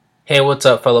Hey, what's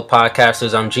up, fellow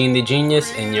podcasters? I'm Gene the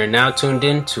Genius, and you're now tuned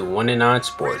in to 1 and 9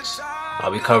 Sports.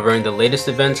 I'll be covering the latest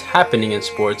events happening in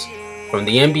sports from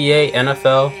the NBA,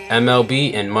 NFL,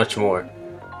 MLB, and much more.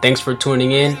 Thanks for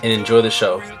tuning in and enjoy the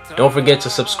show. Don't forget to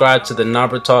subscribe to the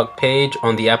Nabra Talk page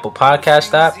on the Apple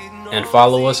Podcast app and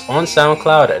follow us on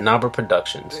SoundCloud at Nabra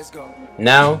Productions.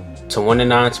 Now to 1 and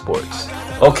 9 Sports.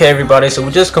 Okay, everybody, so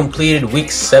we just completed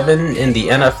week 7 in the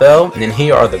NFL, and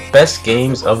here are the best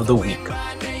games of the week.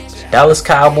 Dallas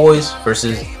Cowboys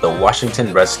versus the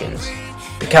Washington Redskins.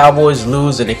 The Cowboys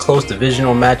lose in a close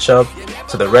divisional matchup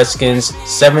to the Redskins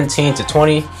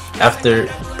 17-20 after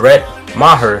Brett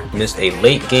Maher missed a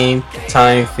late game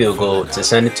tying field goal to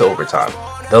send it to overtime.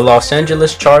 The Los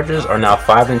Angeles Chargers are now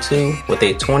 5-2 with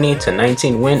a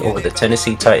 20-19 win over the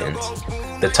Tennessee Titans.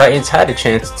 The Titans had a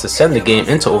chance to send the game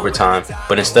into overtime,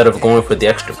 but instead of going for the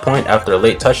extra point after a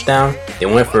late touchdown, they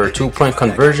went for a 2-point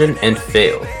conversion and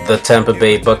failed. The Tampa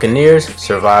Bay Buccaneers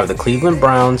survived the Cleveland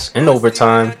Browns in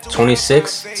overtime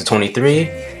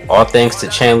 26-23, all thanks to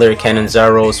Chandler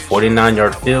Cannizaro's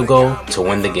 49-yard field goal to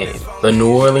win the game. The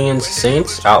New Orleans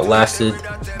Saints outlasted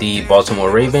the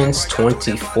Baltimore Ravens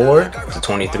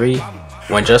 24-23.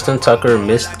 when Justin Tucker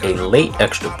missed a late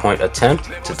extra point attempt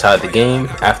to tie the game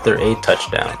after a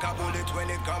touchdown.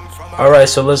 Alright,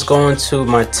 so let's go into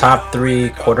my top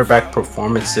 3 quarterback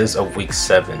performances of week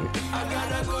 7.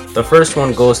 The first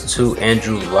one goes to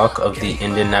Andrew Luck of the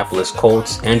Indianapolis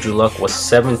Colts. Andrew Luck was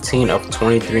 17 of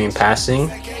 23 in passing.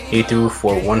 He threw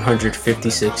for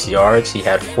 156 yards. He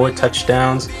had 4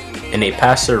 touchdowns and a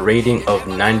passer rating of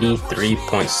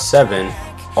 93.7,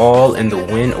 all in the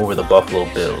win over the Buffalo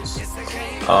Bills.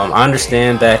 I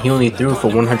understand that he only threw for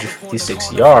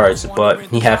 156 yards, but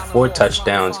he had 4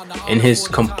 touchdowns, and his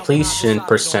completion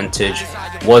percentage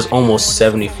was almost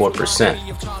 74%.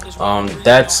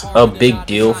 That's a big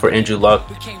deal for Andrew Luck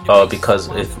because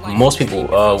if most people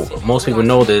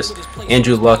know this,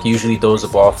 Andrew Luck usually throws the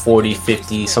ball 40,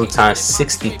 50, sometimes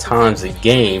 60 times a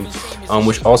game,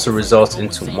 which also results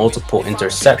into multiple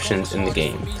interceptions in the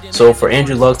game. So for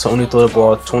Andrew Luck to only throw the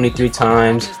ball 23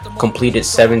 times, completed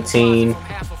 17,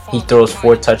 he throws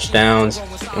 4 touchdowns,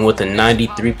 and with a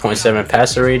 93.7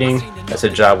 passer rating, that's a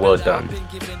job well done.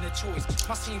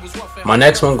 My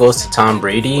next one goes to Tom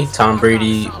Brady. Tom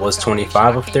Brady was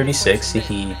 25 of 36.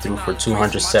 He threw for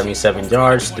 277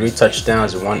 yards, 3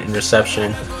 touchdowns, and 1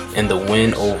 interception in the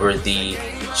win over the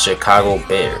Chicago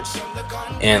Bears.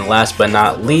 And last but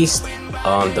not least,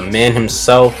 the man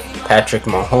himself, Patrick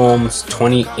Mahomes,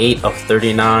 28 of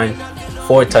 39,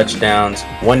 4 touchdowns,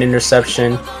 1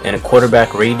 interception, and a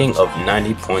quarterback rating of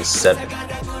 90.7.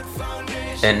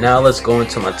 And now let's go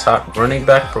into my top running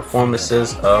back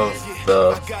performances of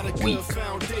the week.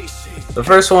 The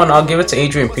first one, I'll give it to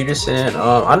Adrian Peterson.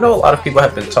 I know a lot of people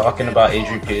have been talking about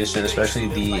Adrian Peterson, especially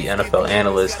the NFL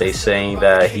analysts. They saying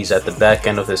that he's at the back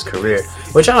end of his career,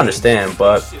 which I understand,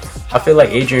 but I feel like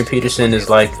Adrian Peterson is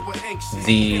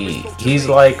he's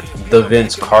like the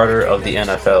Vince Carter of the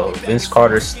NFL. Vince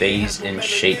Carter stays in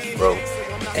shape, bro.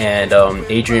 And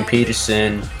Adrian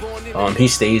Peterson, he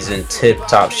stays in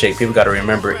tip-top shape. People got to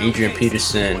remember, Adrian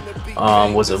Peterson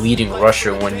was a leading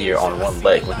rusher one year on one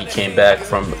leg when he came back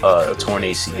from a torn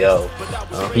ACL.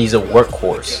 He's a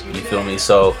workhorse, you feel me?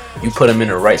 So you put him in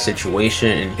the right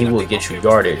situation and he will get you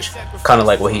yardage, kind of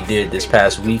like what he did this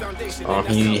past week.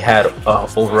 He had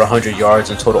over 100 yards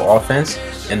in total offense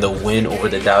in the win over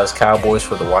the Dallas Cowboys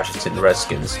for the Washington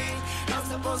Redskins.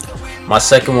 My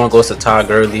second one goes to Todd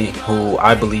Gurley, who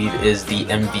I believe is the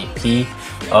MVP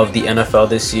of the NFL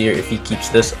this year. If he keeps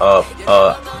this up,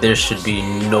 there should be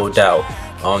no doubt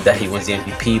that he wins the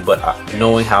MVP. But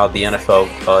knowing how the NFL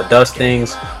does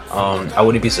things, I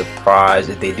wouldn't be surprised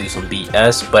if they do some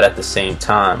BS. But at the same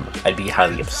time, I'd be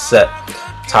highly upset.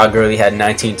 Todd Gurley had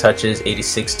 19 touches,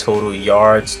 86 total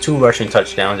yards, 2 rushing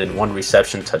touchdowns, and 1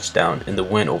 reception touchdown in the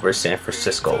win over San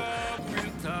Francisco.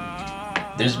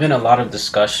 There's been a lot of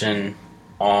discussion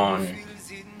on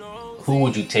who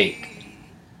would you take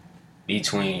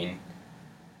between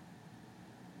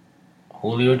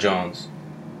Julio Jones,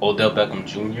 Odell Beckham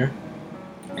Jr.,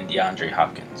 and DeAndre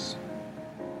Hopkins.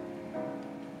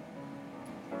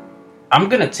 I'm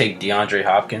going to take DeAndre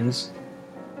Hopkins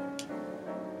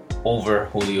over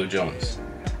Julio Jones.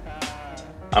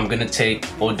 I'm going to take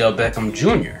Odell Beckham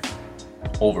Jr.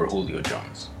 over Julio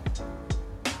Jones.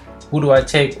 Who do I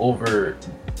take over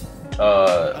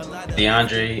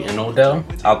DeAndre and Odell?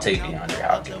 I'll take DeAndre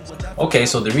Hopkins. Okay,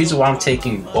 so the reason why I'm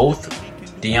taking both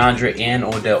DeAndre and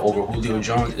Odell over Julio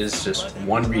Jones is just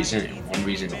one reason and one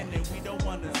reason only.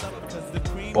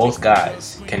 Both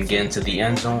guys can get into the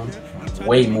end zone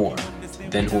way more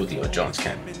than Julio Jones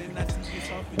can.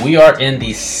 We are in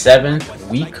the 7th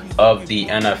week of the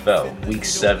NFL, week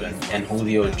 7, and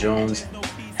Julio Jones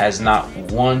has not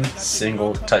one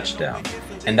single touchdown,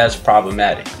 and that's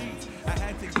problematic.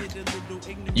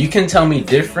 You can tell me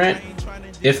different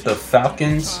if the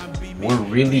Falcons were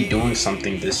really doing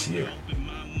something this year,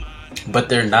 but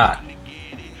they're not.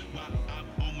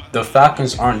 The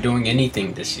Falcons aren't doing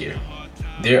anything this year.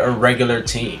 They're a regular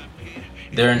team.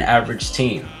 They're an average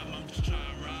team.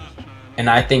 And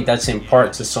I think that's in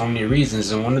part to so many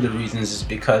reasons, and one of the reasons is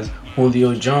because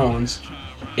Julio Jones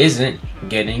isn't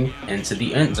getting into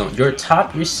the end zone. Your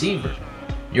top receiver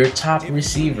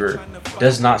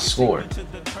does not score.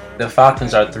 The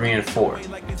Falcons are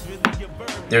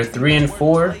 3-4. They're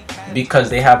 3-4 because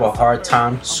they have a hard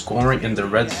time scoring in the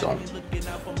red zone.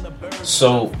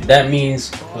 So that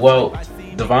means, well,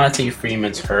 Devontae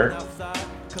Freeman's hurt.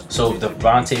 So if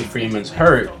Devontae Freeman's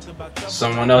hurt,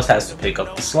 someone else has to pick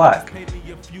up the slack.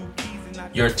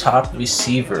 Your top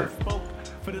receiver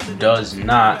does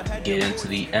not get into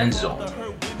the end zone.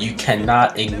 You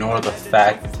cannot ignore the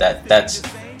fact that that's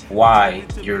why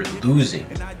you're losing.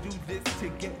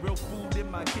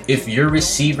 If your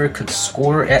receiver could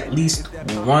score at least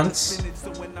once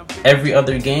every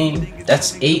other game,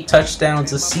 that's 8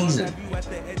 touchdowns a season.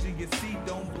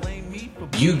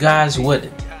 You guys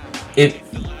wouldn't. If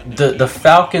the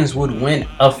Falcons would win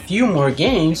a few more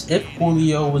games if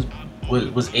Julio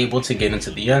was able to get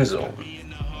into the end zone.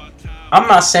 I'm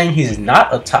not saying he's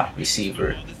not a top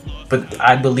receiver, but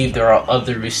I believe there are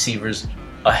other receivers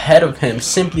ahead of him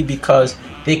simply because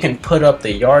they can put up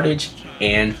the yardage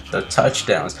and the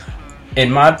touchdowns. In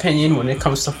my opinion, when it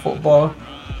comes to football,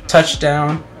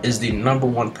 touchdown is the number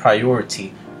one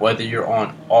priority, whether you're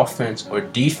on offense or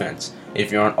defense.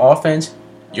 If you're on offense,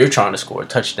 you're trying to score a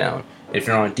touchdown. If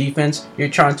you're on defense, you're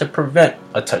trying to prevent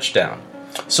a touchdown.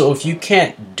 So if you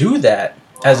can't do that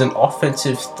as an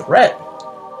offensive threat,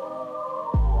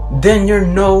 then you're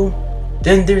not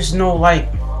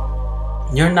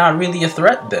really a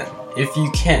threat then. If you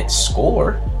can't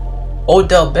score,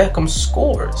 Odell Beckham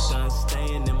scores.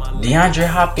 DeAndre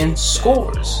Hopkins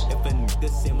scores.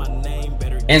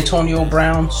 Antonio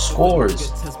Brown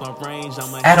scores.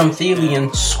 Adam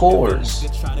Thielen scores.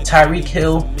 Tyreek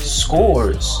Hill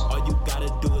scores.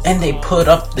 And they put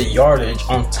up the yardage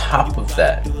on top of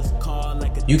that.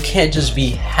 You can't just be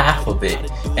half of it.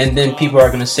 And then people are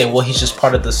going to say, well, he's just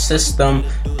part of the system.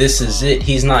 This is it.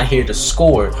 He's not here to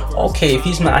score. Okay, if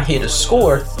he's not here to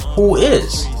score, who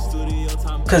is?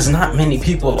 Because not many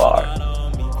people are.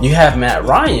 You have Matt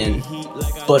Ryan,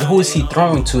 but who is he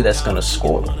throwing to that's going to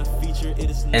score?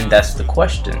 And that's the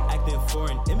question.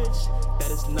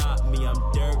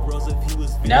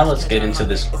 Now let's get into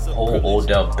this whole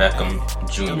Odell Beckham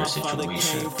Jr.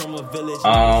 situation.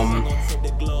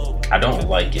 I don't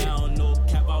like it.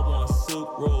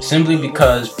 Simply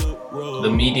because the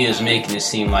media is making it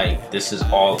seem like this is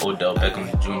all Odell Beckham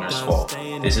Jr.'s fault.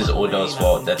 This is Odell's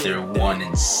fault that they're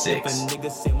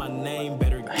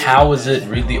 1-6. How is it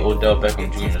really Odell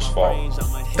Beckham Jr.'s fault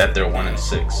that they're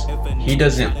 1-6? He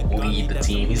doesn't lead the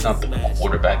team. He's not the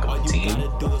quarterback of the team.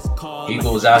 He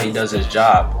goes out, he does his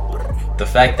job. The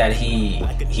fact that he's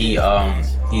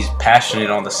passionate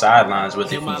on the sidelines,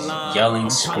 whether if he's yelling,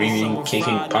 screaming,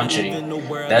 kicking, punching,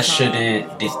 that shouldn't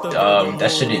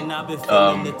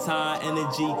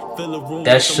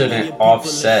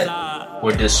offset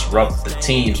or disrupt the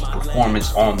team's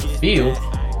performance on the field.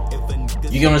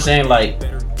 You get what I'm saying? Like,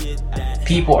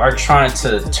 people are trying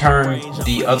to turn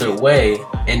the other way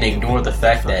and ignore the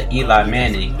fact that Eli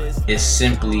Manning is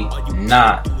simply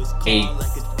not a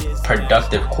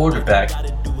productive quarterback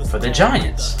for the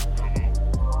Giants.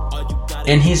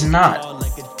 And he's not.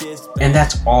 And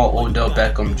that's all Odell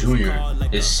Beckham Jr.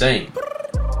 is saying.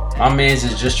 My man's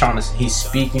is just he's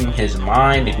speaking his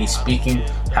mind and he's speaking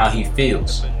how he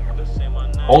feels.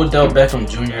 Odell Beckham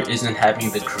Jr. isn't having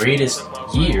the greatest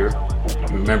year.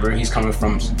 Remember, he's coming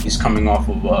off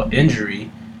of injury.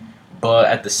 But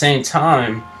at the same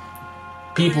time,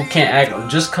 people can't act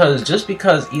just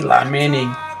because Eli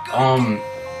Manning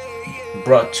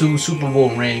brought 2 Super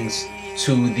Bowl rings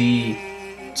to the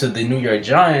New York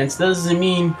Giants doesn't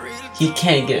mean he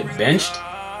can't get benched.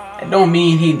 It don't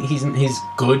mean he's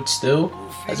good still.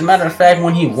 As a matter of fact,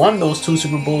 when he won those 2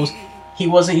 Super Bowls, he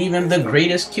wasn't even the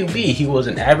greatest QB. He was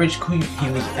an average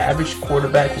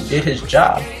quarterback who did his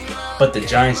job. But the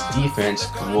Giants' defense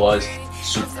was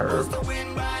superb.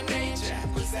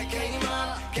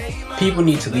 People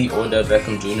need to leave Odell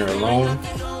Beckham Jr. alone.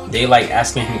 They like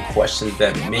asking him questions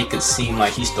that make it seem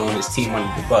like he's throwing his team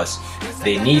under the bus.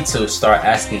 They need to start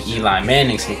asking Eli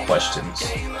Manning some questions.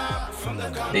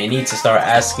 They need to start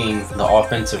asking the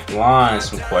offensive line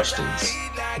some questions.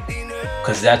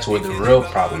 Because that's where the real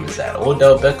problem is at.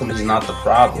 Odell Beckham is not the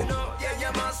problem.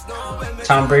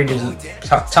 Tom Brady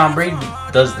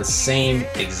does the same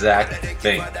exact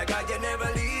thing.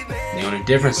 The only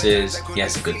difference is he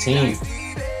has a good team.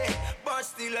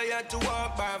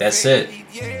 That's it.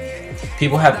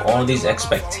 People have all these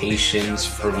expectations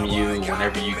from you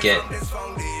whenever you get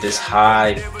this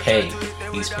high pay,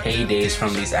 these paydays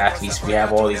from these athletes. We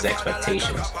have all these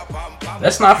expectations.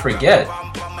 Let's not forget,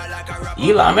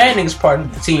 Eli Manning is part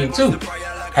of the team too.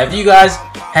 Have you guys,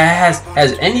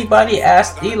 has anybody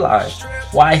asked Eli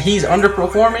why he's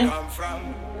underperforming?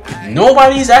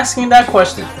 Nobody's asking that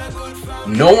question.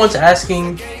 No one's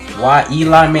asking why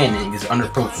Eli Manning is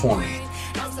underperforming.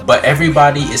 But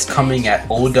everybody is coming at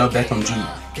Odell Beckham Jr.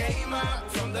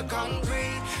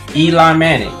 Eli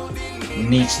Manning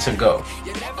needs to go.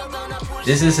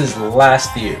 This is his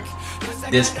last year.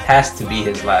 This has to be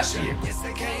his last year.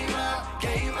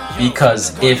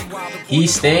 Because if he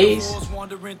stays,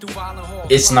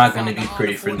 it's not going to be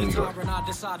pretty for New York.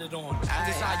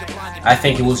 I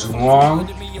think it was wrong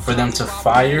for them to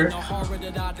fire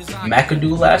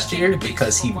McAdoo last year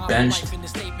because he benched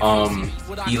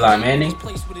Eli Manning.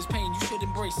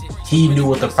 He knew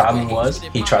what the problem was.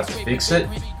 He tried to fix it,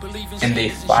 and they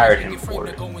fired him for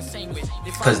it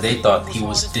because they thought he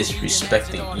was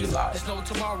disrespecting Eli.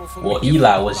 Well,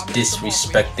 Eli was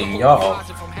disrespecting y'all,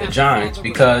 the Giants,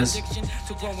 because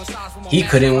he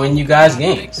couldn't win you guys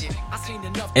games.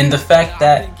 And the fact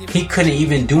that he couldn't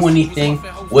even do anything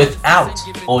without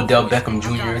Odell Beckham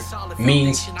Jr.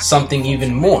 means something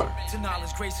even more.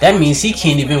 That means he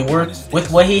can't even work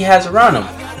with what he has around him,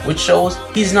 which shows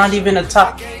he's not even a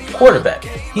top quarterback.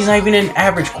 He's not even an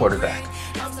average quarterback.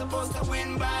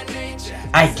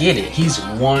 I get it. He's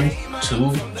won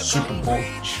 2 Super Bowl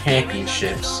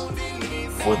championships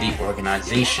for the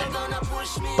organization.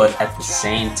 But at the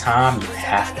same time, you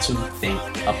have to think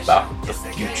about the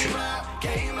future.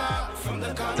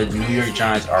 The New York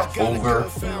Giants are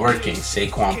overworking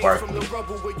Saquon Barkley.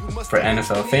 For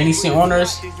NFL fantasy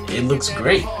owners, it looks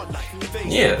great.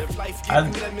 Yeah,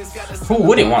 who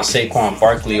wouldn't want Saquon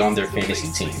Barkley on their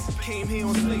fantasy team?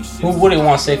 Who wouldn't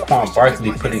want Saquon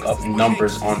Barkley putting up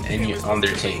numbers on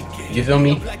their team? You feel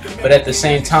me? But at the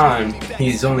same time,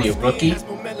 he's only a rookie,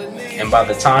 and by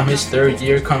the time his 3rd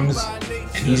year comes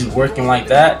and he's working like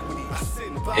that,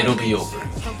 it'll be over.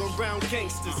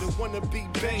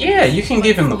 Yeah, you can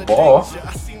give him the ball,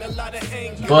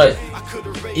 but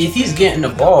if he's getting the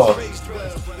ball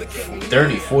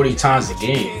 30, 40 times a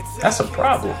game, that's a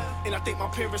problem.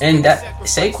 And that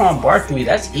Saquon Barkley,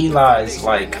 that's Eli's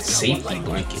like safety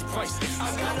blanket.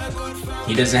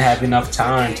 He doesn't have enough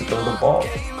time to throw the ball.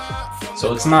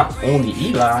 So it's not only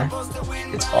Eli,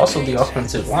 it's also the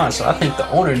offensive line. So I think the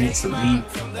owner needs to leave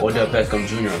Odell Beckham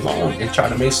Jr. alone and try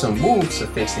to make some moves to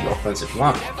fix the offensive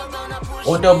line.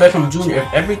 Odell Beckham Jr.,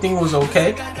 if everything was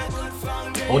okay,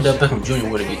 Odell Beckham Jr.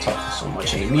 wouldn't be talking so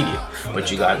much in the media. But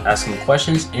you gotta ask him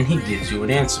questions and he gives you an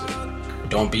answer.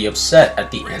 Don't be upset at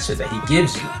the answer that he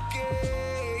gives you.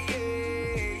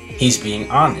 He's being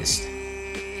honest.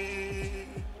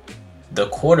 The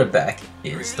quarterback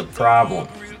is the problem.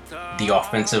 The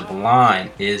offensive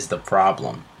line is the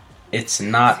problem. It's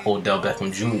not Odell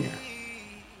Beckham Jr.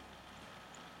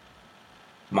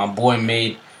 My boy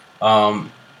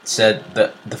said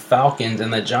that the Falcons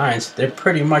and the Giants, they're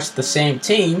pretty much the same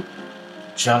team,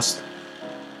 just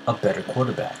a better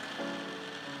quarterback.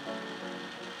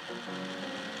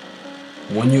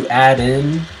 When you add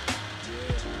in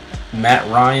Matt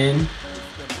Ryan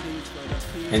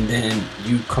and then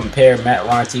you compare Matt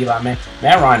Ryan to Eli Manning,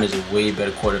 Matt Ryan is a way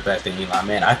better quarterback than Eli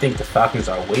Manning. I think the Falcons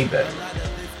are way better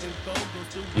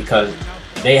because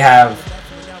they have,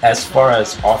 as far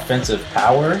as offensive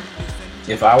power,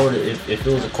 if it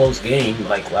was a close game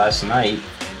like last night,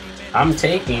 I'm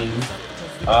taking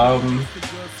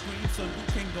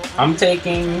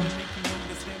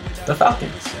the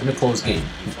Falcons in a close game.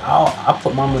 I'll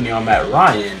put my money on Matt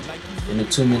Ryan in a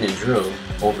 2-minute drill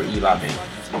over Eli Manning.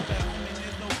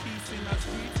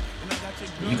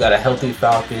 You got a healthy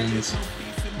Falcons,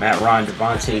 Matt Ryan,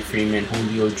 Devontae Freeman,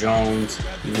 Julio Jones.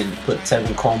 You can put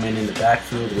Tevin Coleman in the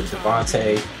backfield with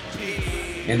Devontae.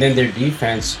 And then their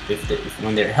defense,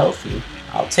 when they're healthy,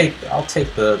 I'll take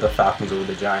the Falcons over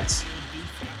the Giants.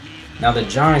 Now the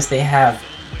Giants, they have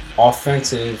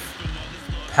offensive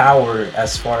power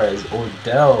as far as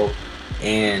Odell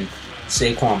and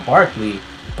Saquon Barkley,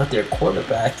 but their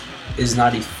quarterback is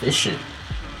not efficient,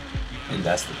 and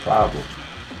that's the problem.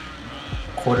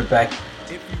 An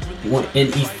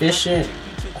efficient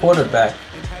quarterback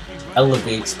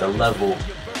elevates the level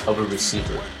of a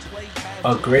receiver.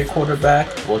 A great quarterback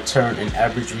will turn an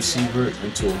average receiver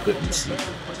into a good receiver.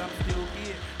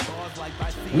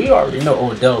 We already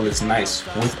know Odell is nice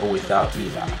with or without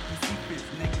Eli.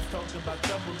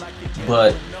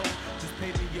 But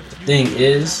the thing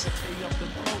is,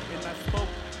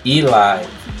 Eli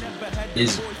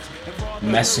is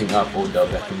messing up Odell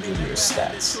Beckham Jr.'s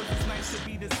stats.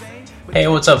 Hey,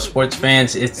 what's up, sports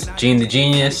fans? It's Gene the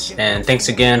Genius, and thanks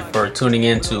again for tuning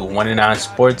in to 1-9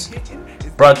 Sports,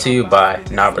 brought to you by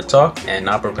Nabra Talk and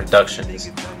Nabra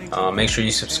Productions. Make sure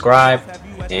you subscribe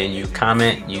and you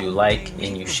comment, you like,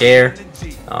 and you share.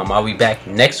 I'll be back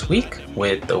next week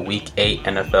with the Week 8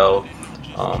 NFL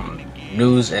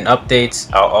news and updates.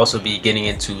 I'll also be getting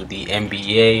into the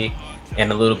NBA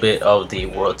and a little bit of the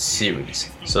World Series.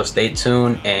 So stay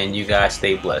tuned and you guys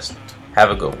stay blessed. Have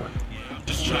a good one.